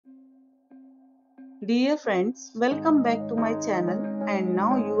Dear friends, welcome back to my channel and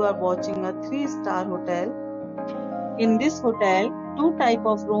now you are watching a 3-star hotel. In this hotel, two type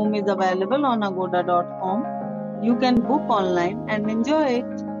of room is available on agoda.com. You can book online and enjoy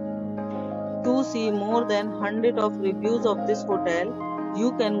it. To see more than 100 of reviews of this hotel,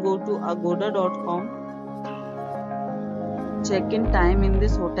 you can go to agoda.com. Check-in time in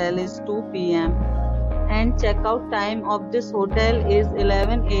this hotel is 2 p.m. and check-out time of this hotel is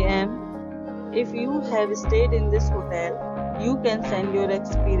 11 a.m. If you have stayed in this hotel, you can send your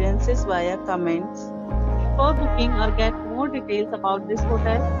experiences via comments. For booking or get more details about this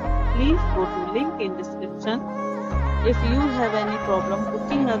hotel, please go to link in description. If you have any problem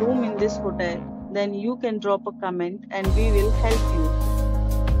booking a room in this hotel, then you can drop a comment and we will help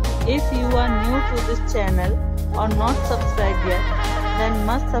you. If you are new to this channel or not subscribed yet, then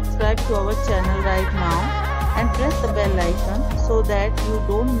must subscribe to our channel right now and press the bell icon so that you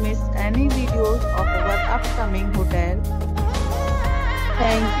don't miss any videos of our upcoming hotel.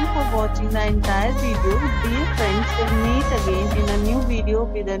 Thank you for watching the entire video. Dear friends, we'll meet again in a new video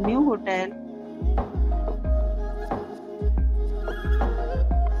with a new hotel.